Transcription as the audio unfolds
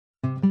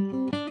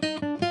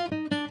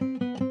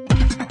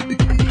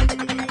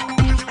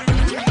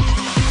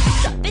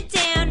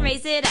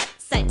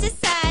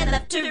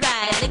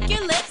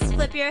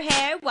up your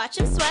hair, watch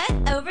him sweat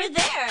over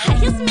there.